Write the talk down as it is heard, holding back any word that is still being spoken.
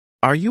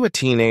Are you a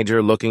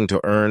teenager looking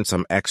to earn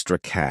some extra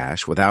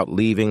cash without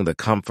leaving the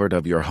comfort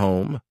of your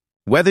home?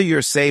 Whether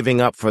you're saving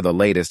up for the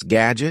latest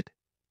gadget,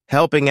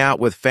 helping out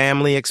with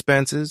family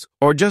expenses,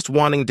 or just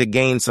wanting to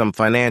gain some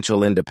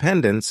financial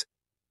independence,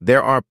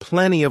 there are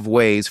plenty of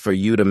ways for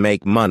you to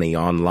make money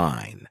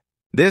online.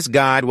 This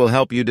guide will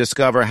help you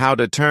discover how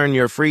to turn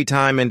your free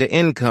time into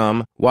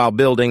income while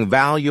building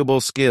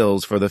valuable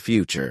skills for the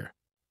future.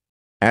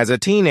 As a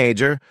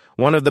teenager,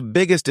 one of the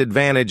biggest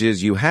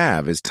advantages you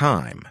have is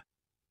time.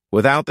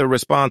 Without the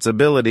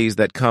responsibilities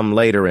that come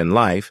later in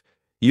life,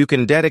 you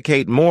can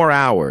dedicate more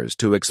hours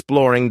to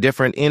exploring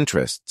different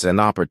interests and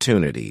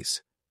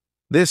opportunities.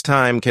 This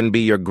time can be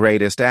your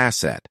greatest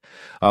asset,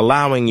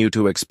 allowing you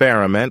to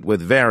experiment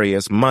with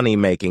various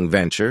money-making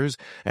ventures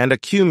and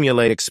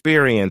accumulate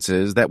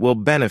experiences that will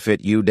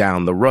benefit you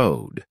down the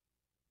road.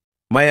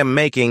 By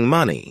making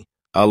money,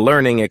 a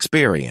learning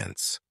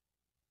experience.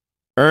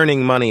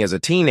 Earning money as a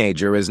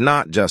teenager is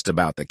not just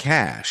about the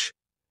cash.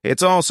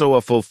 It's also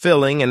a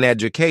fulfilling and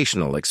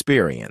educational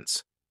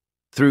experience.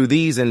 Through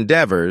these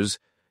endeavors,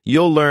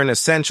 you'll learn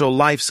essential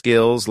life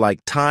skills like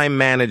time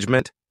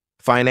management,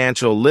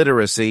 financial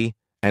literacy,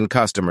 and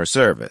customer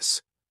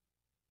service.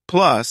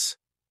 Plus,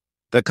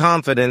 the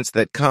confidence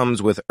that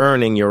comes with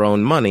earning your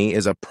own money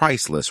is a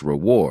priceless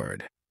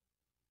reward.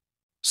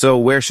 So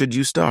where should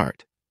you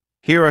start?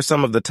 Here are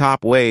some of the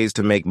top ways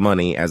to make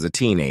money as a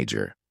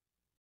teenager.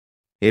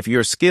 If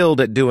you're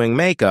skilled at doing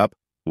makeup,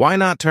 why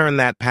not turn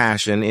that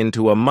passion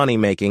into a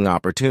money-making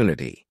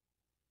opportunity?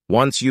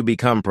 Once you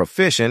become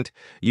proficient,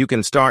 you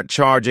can start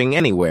charging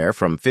anywhere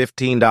from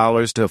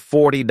 $15 to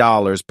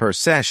 $40 per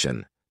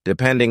session,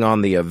 depending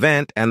on the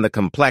event and the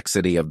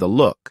complexity of the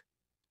look.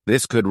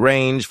 This could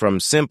range from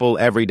simple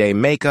everyday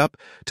makeup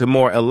to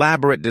more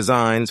elaborate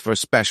designs for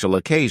special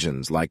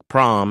occasions like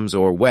proms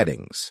or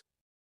weddings.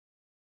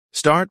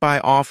 Start by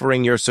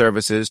offering your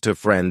services to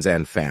friends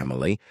and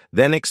family,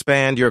 then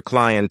expand your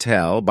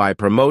clientele by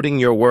promoting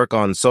your work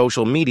on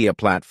social media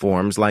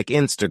platforms like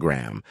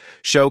Instagram.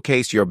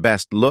 Showcase your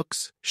best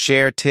looks,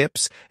 share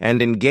tips,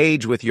 and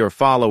engage with your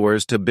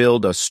followers to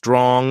build a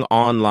strong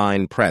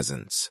online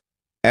presence.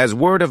 As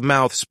word of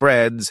mouth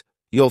spreads,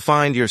 you'll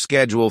find your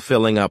schedule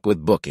filling up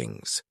with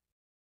bookings.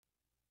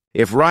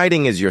 If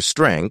writing is your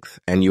strength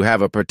and you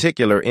have a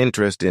particular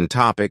interest in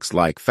topics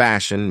like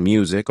fashion,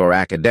 music, or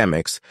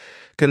academics,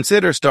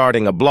 consider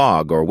starting a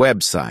blog or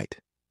website.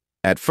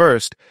 At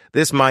first,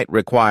 this might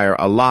require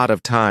a lot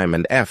of time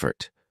and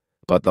effort,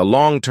 but the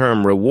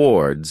long-term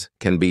rewards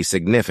can be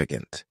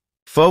significant.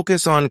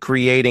 Focus on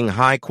creating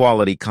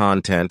high-quality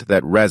content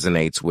that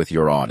resonates with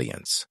your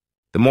audience.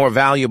 The more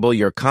valuable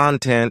your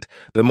content,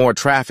 the more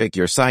traffic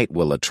your site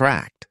will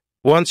attract.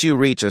 Once you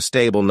reach a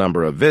stable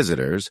number of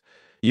visitors,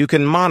 you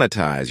can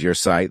monetize your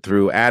site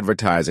through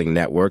advertising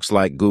networks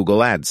like Google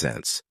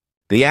AdSense.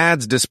 The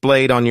ads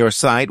displayed on your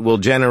site will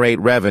generate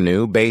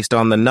revenue based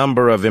on the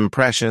number of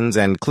impressions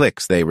and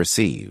clicks they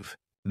receive.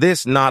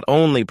 This not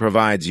only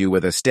provides you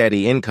with a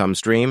steady income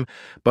stream,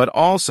 but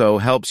also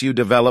helps you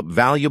develop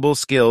valuable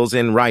skills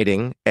in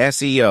writing,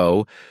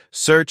 SEO,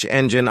 search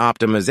engine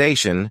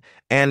optimization,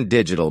 and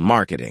digital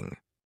marketing.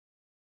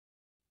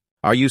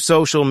 Are you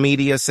social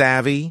media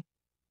savvy?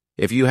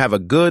 If you have a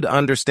good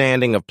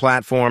understanding of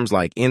platforms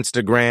like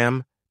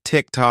Instagram,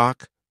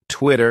 TikTok,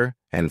 Twitter,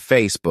 and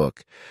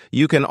Facebook,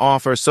 you can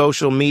offer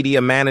social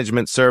media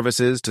management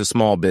services to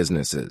small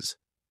businesses.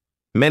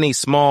 Many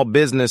small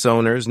business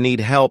owners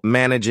need help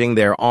managing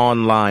their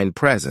online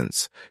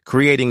presence,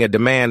 creating a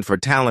demand for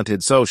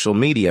talented social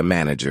media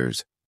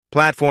managers.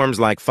 Platforms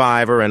like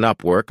Fiverr and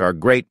Upwork are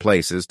great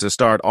places to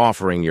start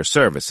offering your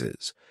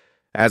services.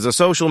 As a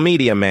social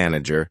media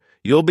manager,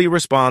 you'll be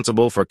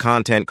responsible for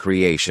content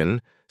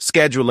creation,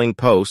 scheduling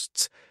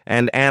posts,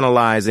 and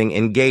analyzing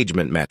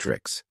engagement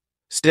metrics.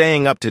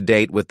 Staying up to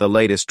date with the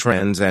latest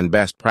trends and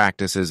best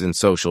practices in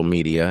social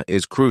media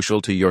is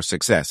crucial to your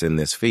success in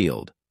this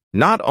field.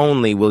 Not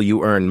only will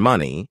you earn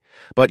money,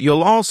 but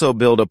you'll also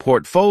build a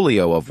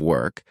portfolio of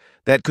work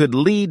that could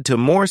lead to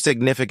more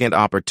significant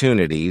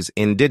opportunities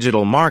in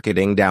digital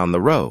marketing down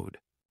the road.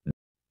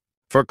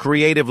 For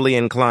creatively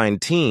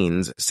inclined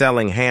teens,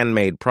 selling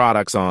handmade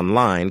products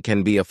online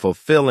can be a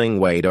fulfilling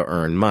way to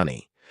earn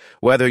money.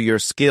 Whether you're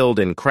skilled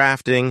in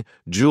crafting,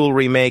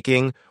 jewelry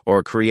making,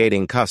 or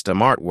creating custom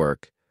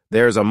artwork,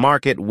 there's a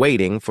market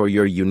waiting for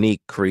your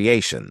unique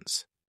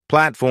creations.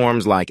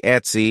 Platforms like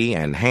Etsy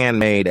and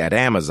Handmade at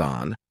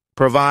Amazon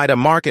provide a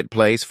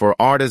marketplace for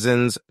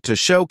artisans to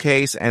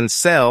showcase and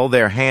sell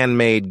their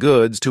handmade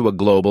goods to a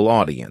global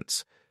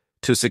audience.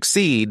 To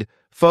succeed,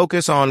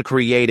 focus on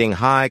creating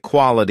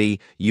high-quality,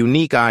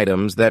 unique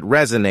items that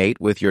resonate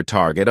with your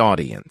target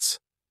audience.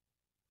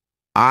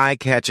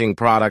 Eye-catching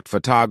product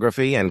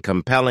photography and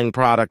compelling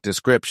product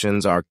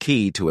descriptions are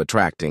key to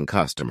attracting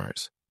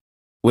customers.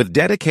 With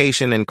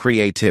dedication and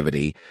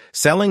creativity,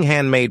 selling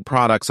handmade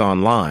products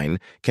online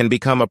can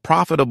become a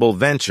profitable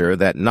venture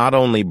that not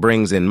only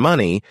brings in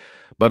money,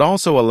 but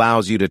also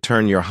allows you to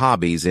turn your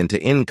hobbies into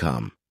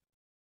income.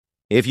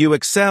 If you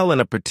excel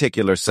in a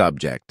particular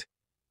subject,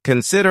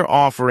 Consider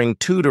offering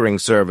tutoring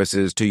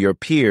services to your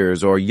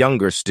peers or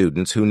younger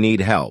students who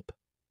need help.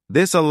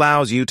 This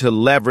allows you to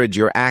leverage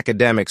your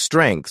academic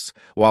strengths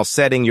while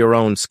setting your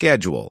own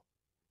schedule.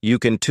 You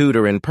can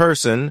tutor in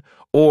person,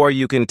 or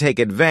you can take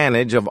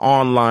advantage of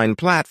online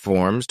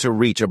platforms to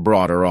reach a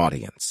broader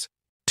audience.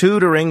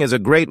 Tutoring is a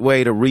great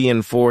way to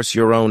reinforce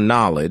your own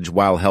knowledge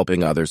while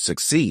helping others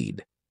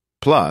succeed.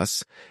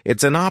 Plus,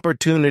 it's an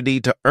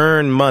opportunity to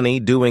earn money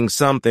doing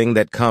something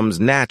that comes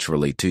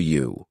naturally to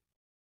you.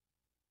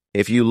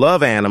 If you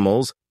love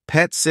animals,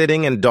 pet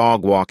sitting and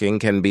dog walking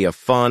can be a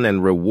fun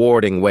and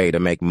rewarding way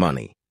to make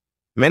money.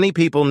 Many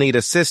people need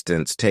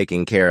assistance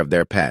taking care of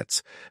their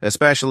pets,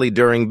 especially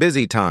during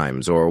busy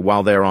times or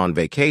while they're on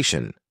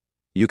vacation.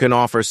 You can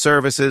offer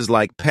services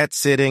like pet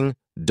sitting,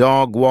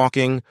 dog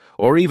walking,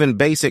 or even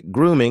basic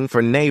grooming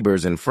for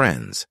neighbors and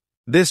friends.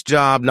 This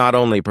job not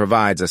only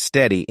provides a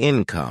steady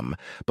income,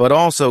 but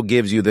also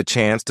gives you the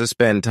chance to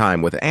spend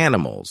time with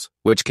animals,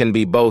 which can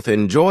be both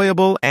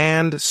enjoyable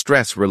and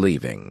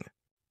stress-relieving.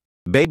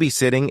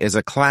 Babysitting is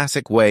a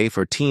classic way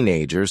for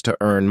teenagers to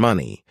earn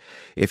money.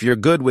 If you're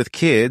good with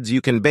kids,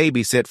 you can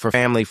babysit for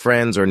family,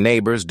 friends, or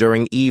neighbors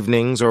during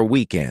evenings or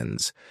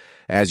weekends.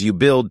 As you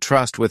build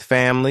trust with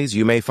families,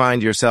 you may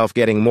find yourself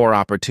getting more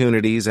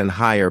opportunities and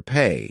higher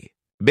pay.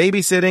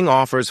 Babysitting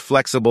offers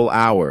flexible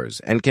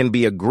hours and can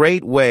be a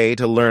great way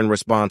to learn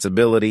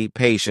responsibility,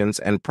 patience,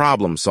 and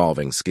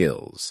problem-solving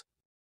skills.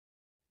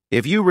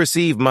 If you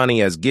receive money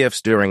as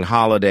gifts during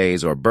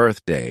holidays or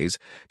birthdays,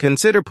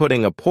 consider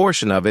putting a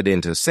portion of it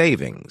into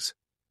savings.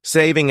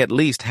 Saving at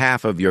least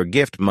half of your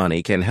gift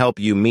money can help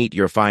you meet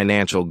your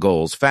financial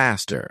goals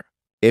faster.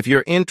 If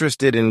you're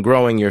interested in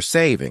growing your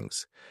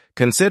savings,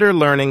 consider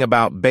learning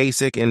about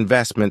basic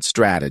investment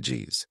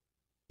strategies.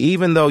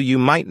 Even though you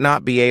might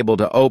not be able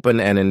to open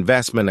an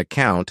investment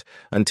account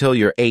until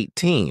you're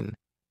 18,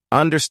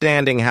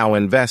 understanding how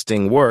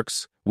investing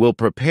works will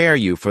prepare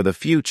you for the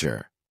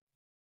future.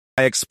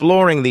 By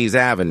exploring these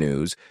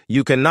avenues,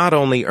 you can not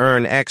only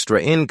earn extra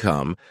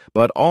income,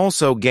 but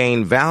also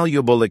gain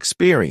valuable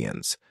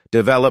experience,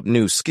 develop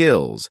new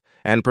skills,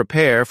 and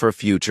prepare for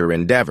future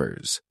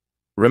endeavors.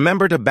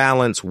 Remember to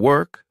balance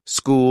work,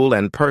 school,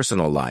 and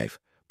personal life,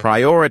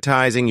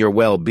 prioritizing your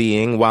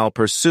well-being while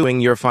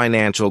pursuing your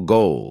financial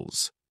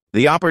goals.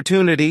 The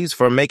opportunities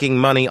for making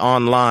money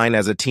online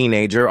as a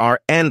teenager are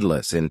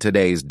endless in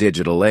today's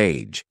digital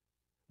age.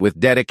 With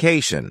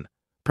dedication,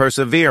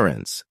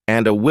 perseverance,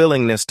 and a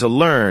willingness to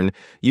learn,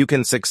 you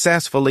can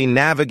successfully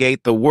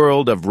navigate the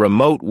world of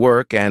remote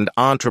work and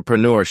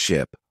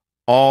entrepreneurship,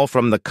 all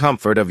from the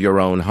comfort of your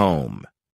own home.